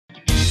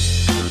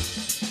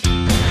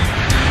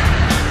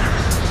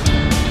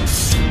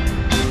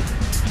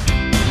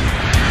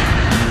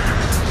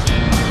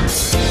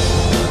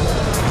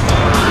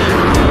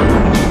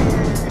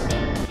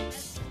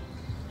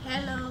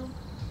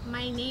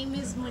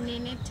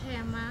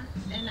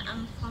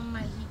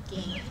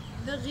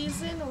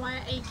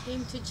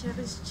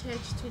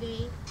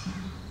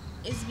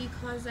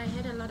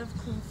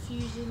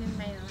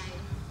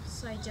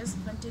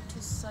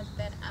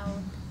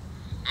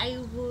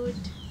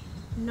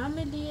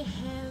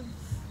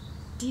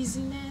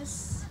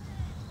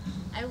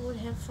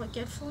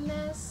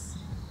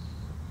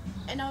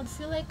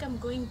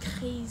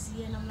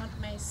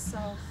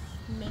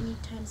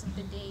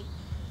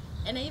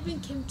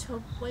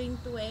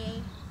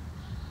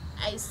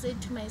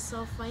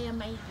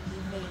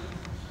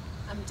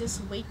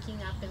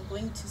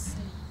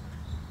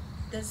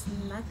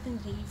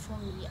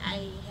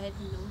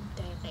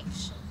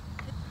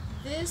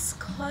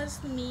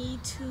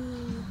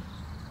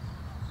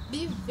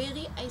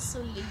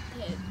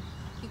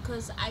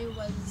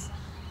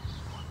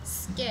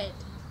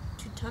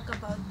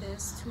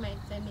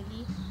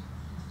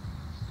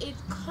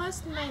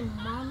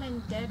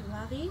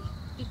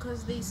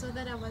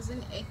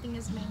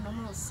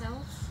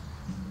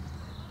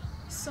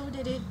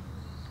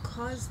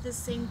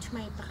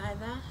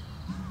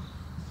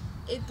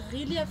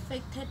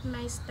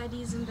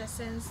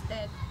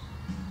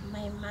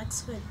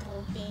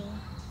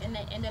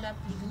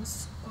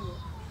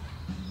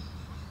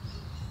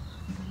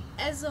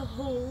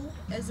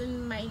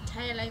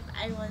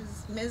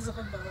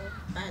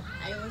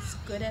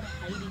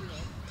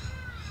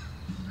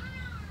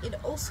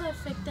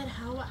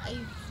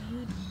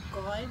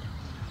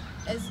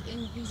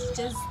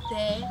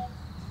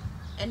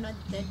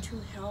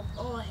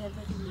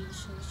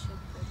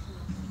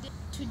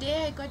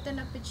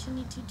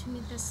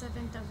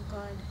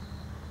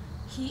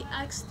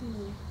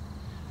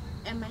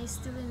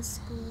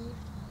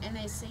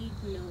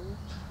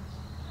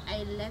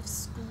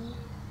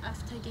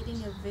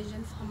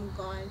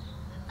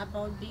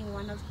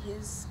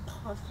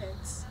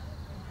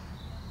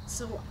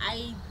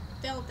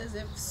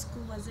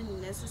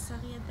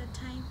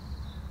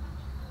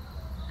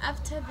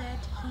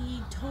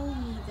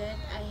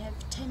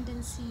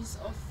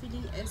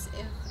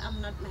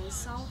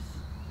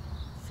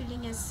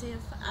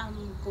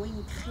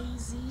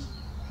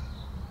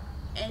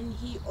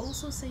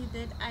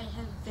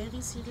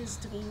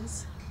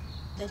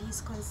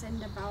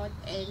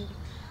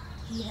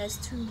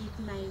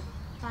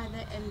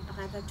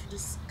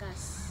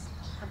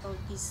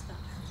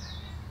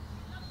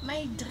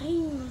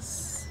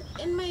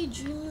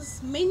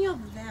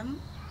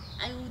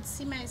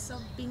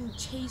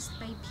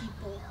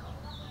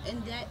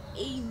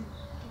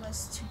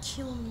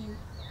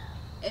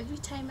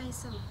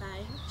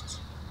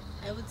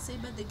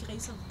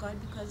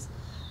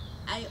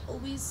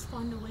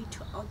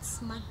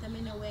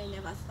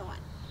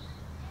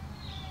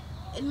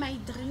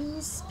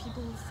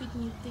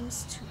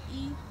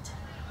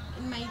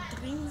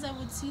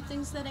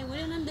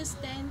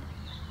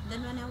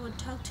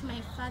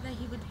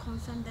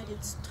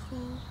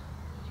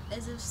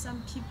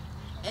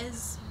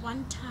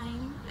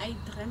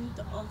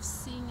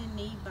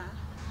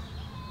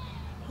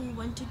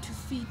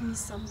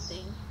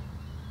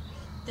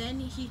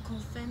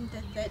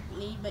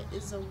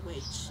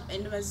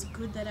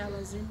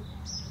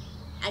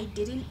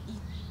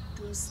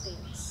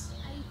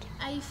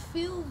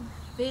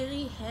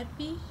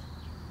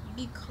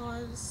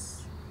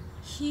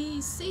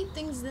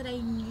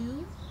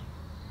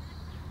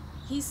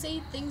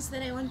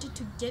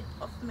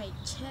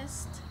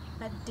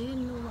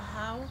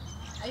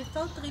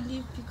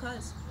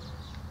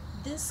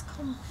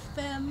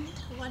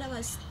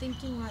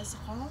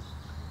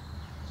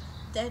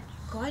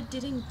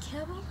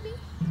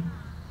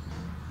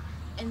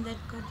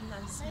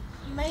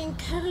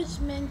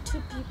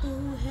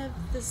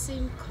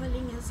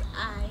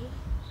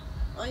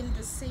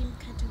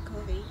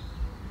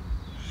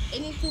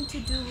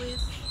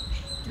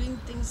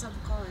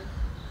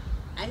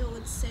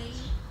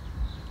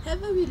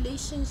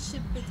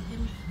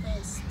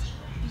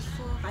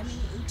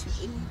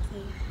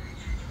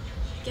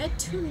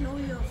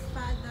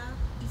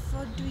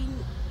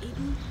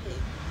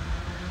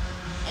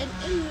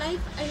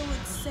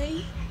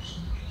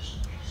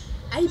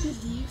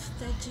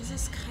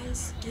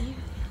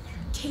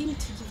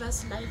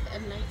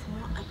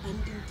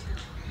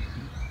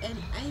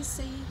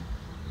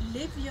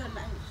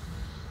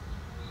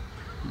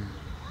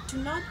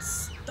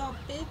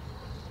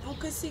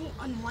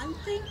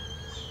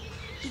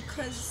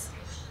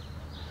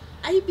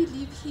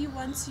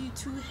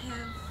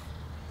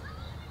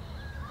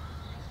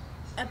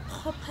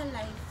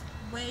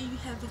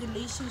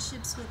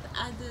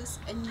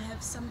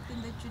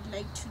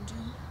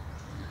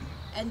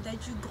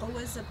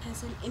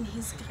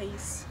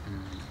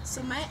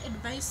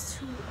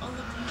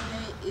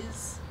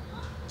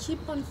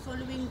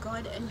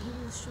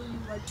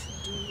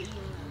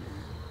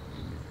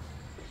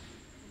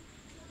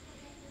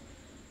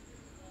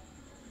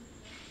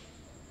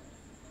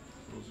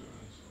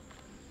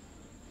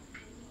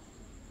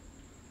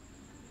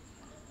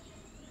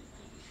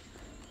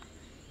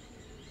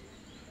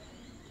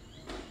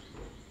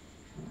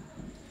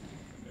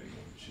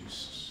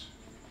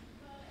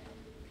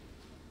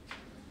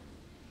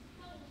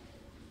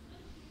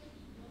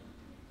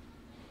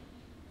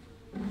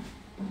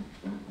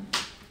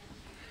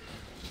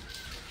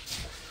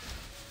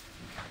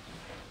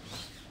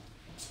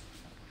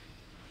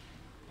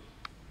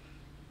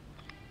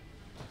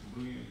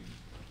Bring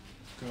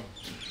come.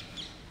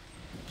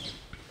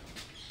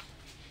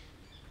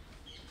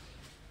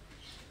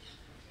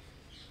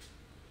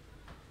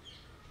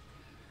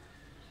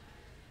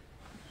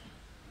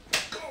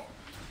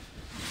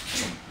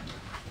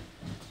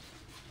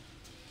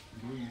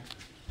 Bring it.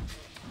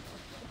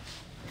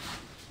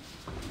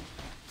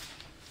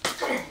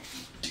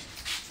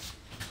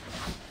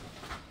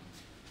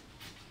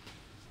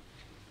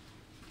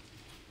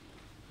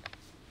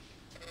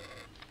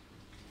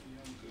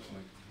 Young girl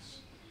like this.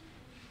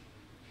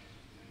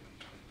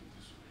 Don't do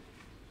this way.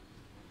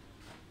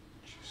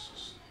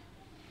 Jesus.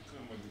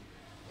 Come on.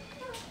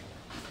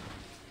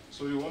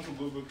 So you want to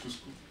go back to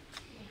school?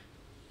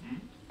 Hmm?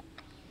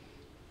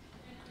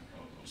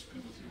 I'll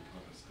speak with your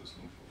parents. There's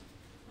no problem.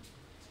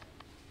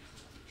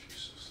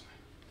 Jesus.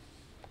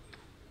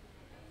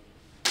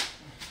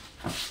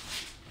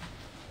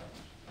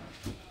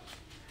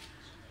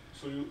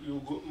 So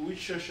you go. Which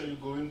church are you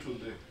going to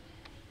there?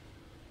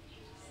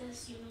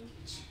 There's no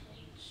church.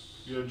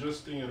 You're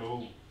just staying at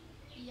home.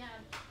 Yeah,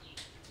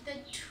 the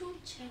two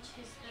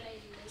churches that I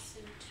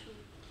listen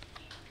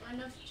to, one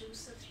of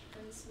Joseph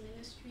Prince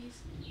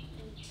Ministries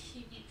and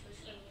TV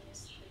Joshua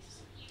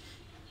Ministries.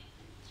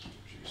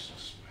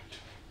 Jesus,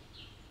 mighty.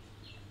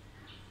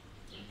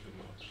 Thank you,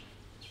 Lord,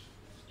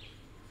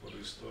 for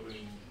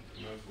restoring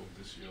the life of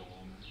this young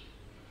woman.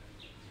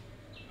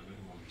 In the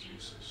name of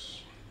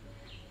Jesus,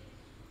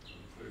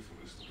 we pray for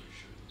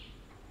restoration.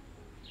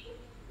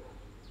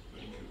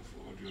 Thank you for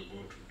what you're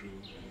about to do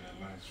in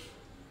their life.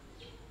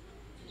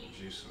 In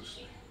Jesus'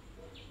 name.